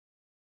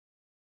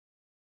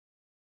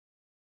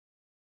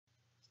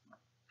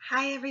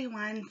Hi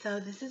everyone,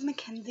 so this is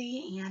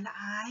Mackenzie and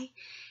I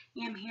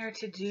am here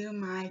to do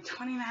my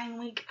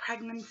 29-week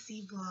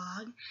pregnancy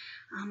vlog.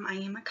 I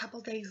am a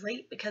couple days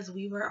late because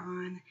we were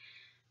on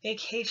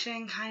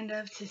vacation kind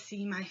of to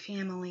see my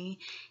family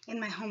in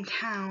my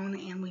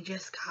hometown and we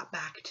just got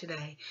back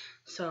today.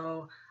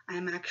 So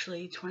I'm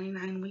actually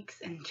 29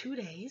 weeks and 2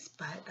 days,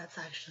 but that's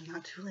actually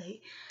not too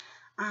late.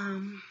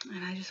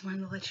 And I just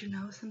wanted to let you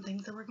know some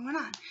things that were going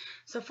on.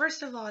 So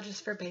first of all,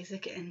 just for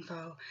basic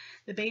info,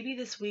 the baby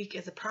this week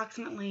is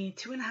approximately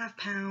 2.5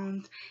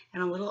 pounds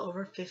and a little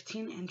over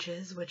 15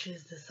 inches, which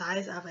is the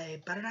size of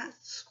a butternut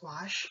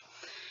squash.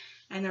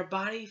 And their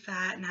body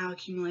fat now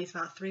accumulates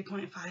about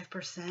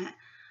 3.5%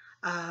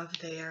 of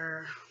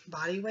their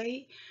body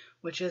weight,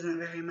 which isn't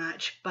very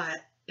much, but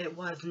it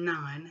was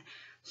none.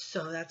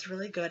 So that's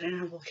really good,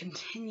 and it will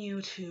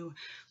continue to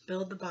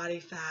build the body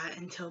fat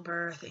until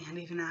birth and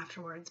even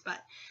afterwards,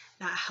 but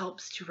that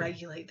helps to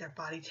regulate their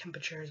body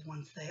temperatures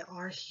once they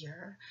are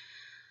here.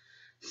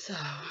 So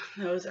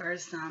those are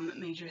some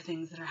major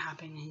things that are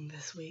happening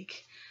this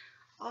week.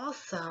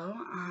 Also,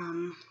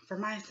 for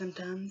my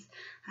symptoms,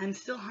 I'm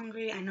still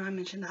hungry. I know I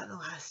mentioned that the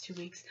last 2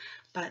 weeks,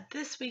 but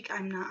this week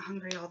I'm not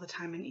hungry all the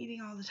time and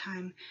eating all the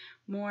time.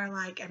 More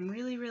like I'm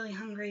really, really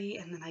hungry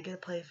and then I get a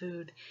play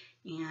food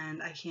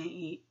and I can't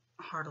eat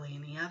hardly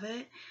any of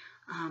it,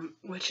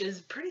 which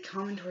is pretty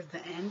common towards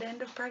the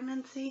end of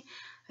pregnancy.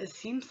 It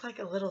seems like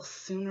a little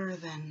sooner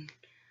than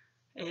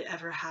it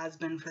ever has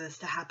been for this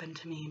to happen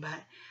to me, but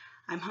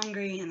I'm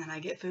hungry and then I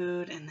get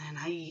food and then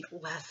I eat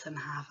less than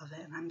half of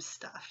it and I'm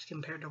stuffed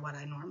compared to what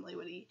I normally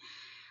would eat.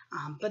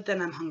 But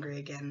then I'm hungry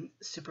again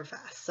super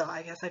fast. So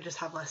I guess I just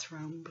have less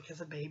room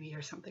because of baby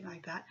or something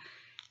like that.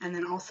 And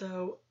then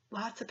also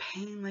lots of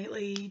pain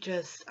lately.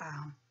 Just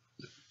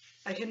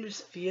I can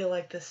just feel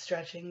like this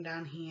stretching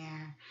down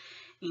here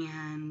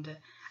and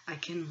I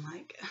can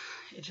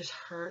it just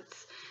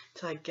hurts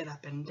to get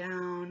up and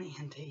down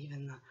and to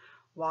even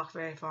walk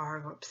very far,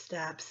 go up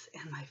steps,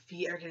 and my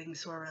feet are getting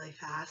sore really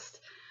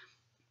fast,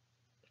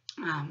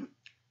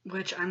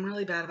 which I'm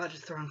really bad about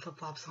just throwing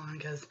flip-flops on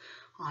because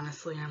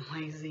honestly I'm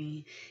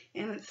lazy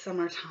and it's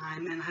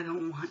summertime and I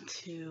don't want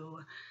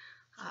to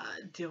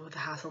deal with the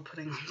hassle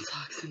putting on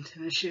socks and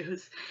tennis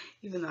shoes,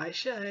 even though I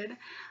should.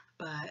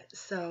 But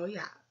so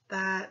yeah,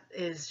 that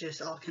is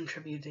just all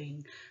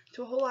contributing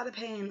to a whole lot of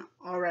pain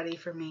already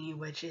for me,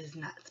 which is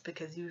nuts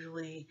because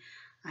usually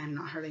I'm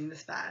not hurting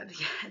this bad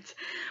yet,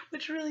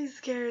 which really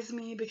scares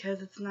me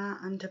because it's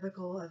not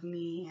untypical of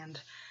me and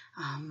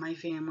my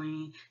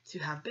family to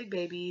have big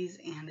babies,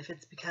 and if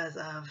it's because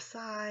of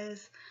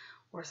size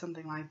or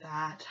something like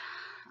that,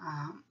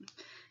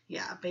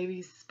 yeah,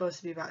 baby's supposed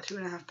to be about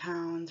 2.5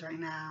 pounds right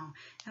now,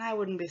 and I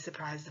wouldn't be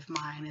surprised if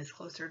mine is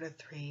closer to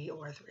 3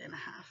 or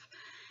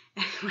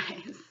 3.5.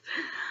 Anyways,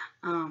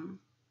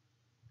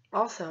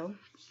 also,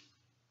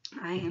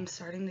 I am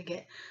starting to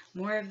get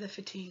more of the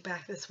fatigue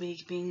back this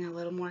week, being a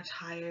little more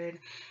tired,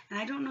 and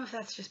I don't know if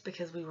that's just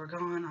because we were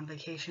gone on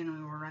vacation and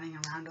we were running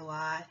around a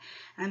lot,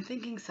 and I'm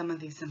thinking some of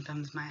these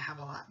symptoms might have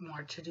a lot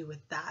more to do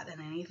with that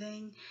than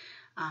anything,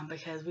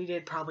 because we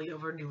did probably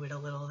overdo it a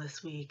little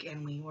this week,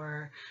 and we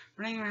were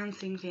running around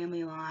seeing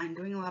family a lot and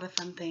doing a lot of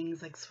fun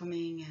things like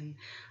swimming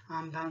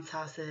and bounce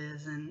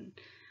houses and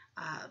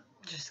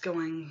just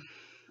going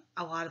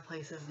a lot of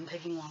places and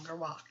taking longer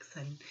walks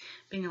and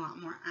being a lot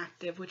more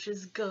active, which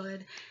is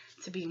good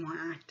to be more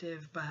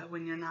active, but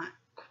when you're not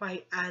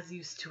quite as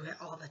used to it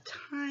all the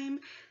time,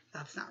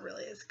 that's not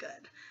really as good.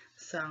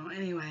 So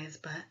anyways,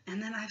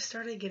 and then I've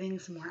started getting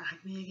some more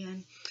acne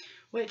again,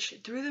 which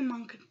through the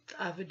month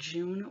of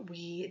June,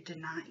 we did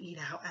not eat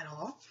out at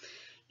all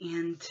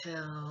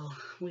until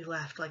we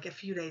left a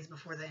few days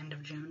before the end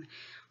of June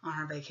on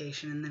our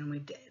vacation, and then we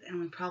did, and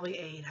we probably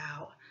ate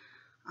out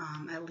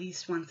at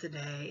least once a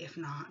day, if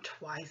not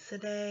twice a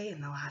day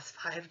in the last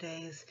 5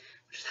 days,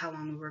 which is how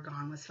long we were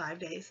gone, was 5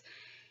 days.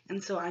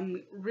 And so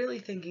I'm really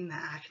thinking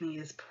that acne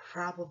is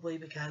probably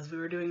because we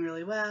were doing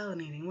really well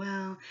and eating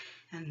well,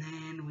 and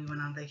then we went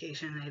on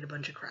vacation and ate a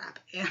bunch of crap.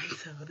 And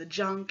so the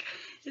junk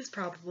is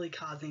probably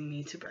causing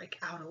me to break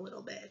out a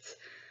little bit.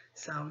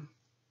 So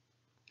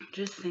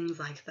just things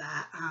like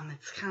that.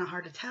 It's kind of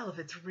hard to tell if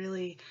it's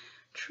really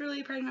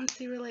truly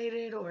pregnancy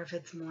related or if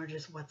it's more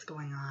just what's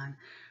going on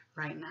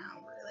right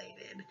now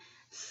related.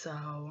 So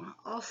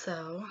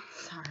also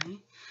I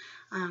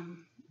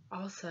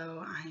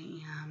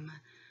am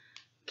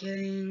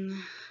getting,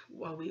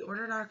 well, we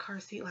ordered our car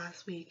seat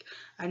last week,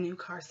 a new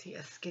car seat,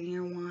 a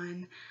skinnier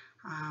one,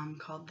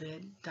 called the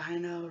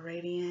Dino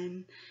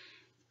Radian,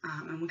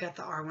 and we got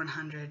the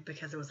R100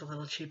 because it was a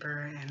little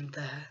cheaper and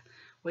the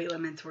weight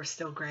limits were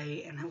still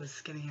great and it was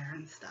skinnier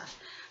and stuff.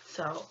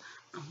 So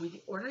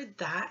we ordered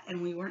that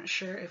and we weren't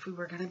sure if we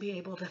were going to be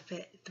able to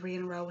fit 3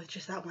 in a row with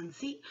just that one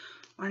seat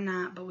or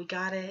not, but we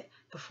got it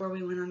before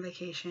we went on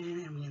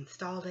vacation and we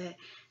installed it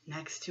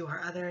next to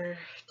our other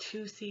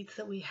 2 seats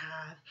that we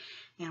have,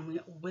 and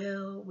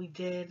we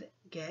did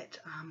get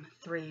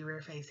 3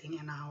 rear facing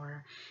in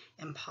our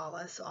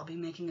Impala, so I'll be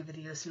making a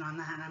video soon on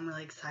that, and I'm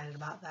really excited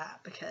about that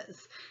because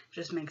it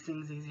just makes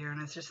things easier,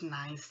 and it's just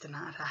nice to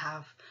not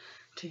have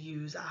to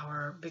use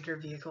our bigger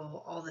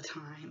vehicle all the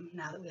time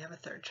now that we have a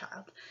 3rd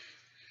child.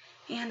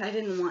 And I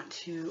didn't want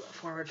to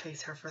forward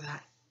face her for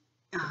that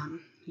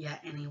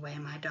yet anyway.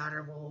 My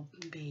daughter will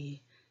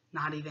be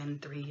not even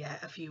 3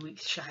 yet, a few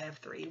weeks shy of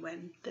 3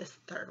 when this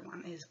 3rd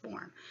one is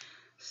born.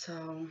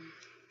 So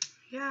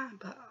yeah,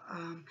 but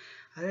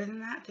other than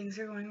that, things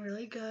are going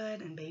really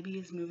good, and baby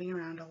is moving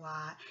around a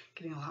lot,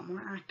 getting a lot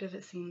more active,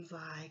 it seems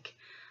like.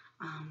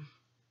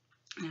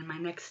 And my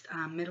next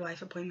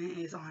midwife appointment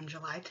is on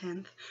July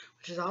 10th,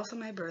 which is also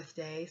my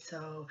birthday,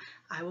 so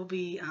I will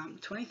be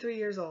 23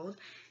 years old,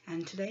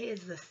 and today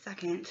is the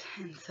 2nd,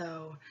 and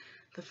so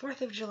the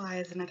 4th of July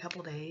is in a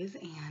couple days,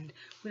 and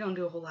we don't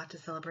do a whole lot to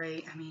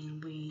celebrate. I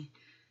mean, we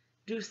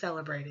do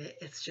celebrate it,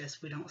 it's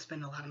just we don't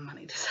spend a lot of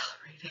money to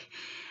celebrate it.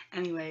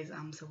 Anyways,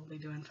 so we'll be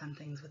doing fun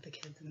things with the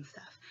kids and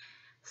stuff.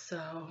 So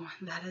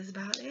that is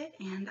about it,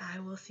 and I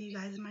will see you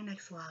guys in my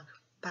next vlog.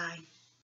 Bye.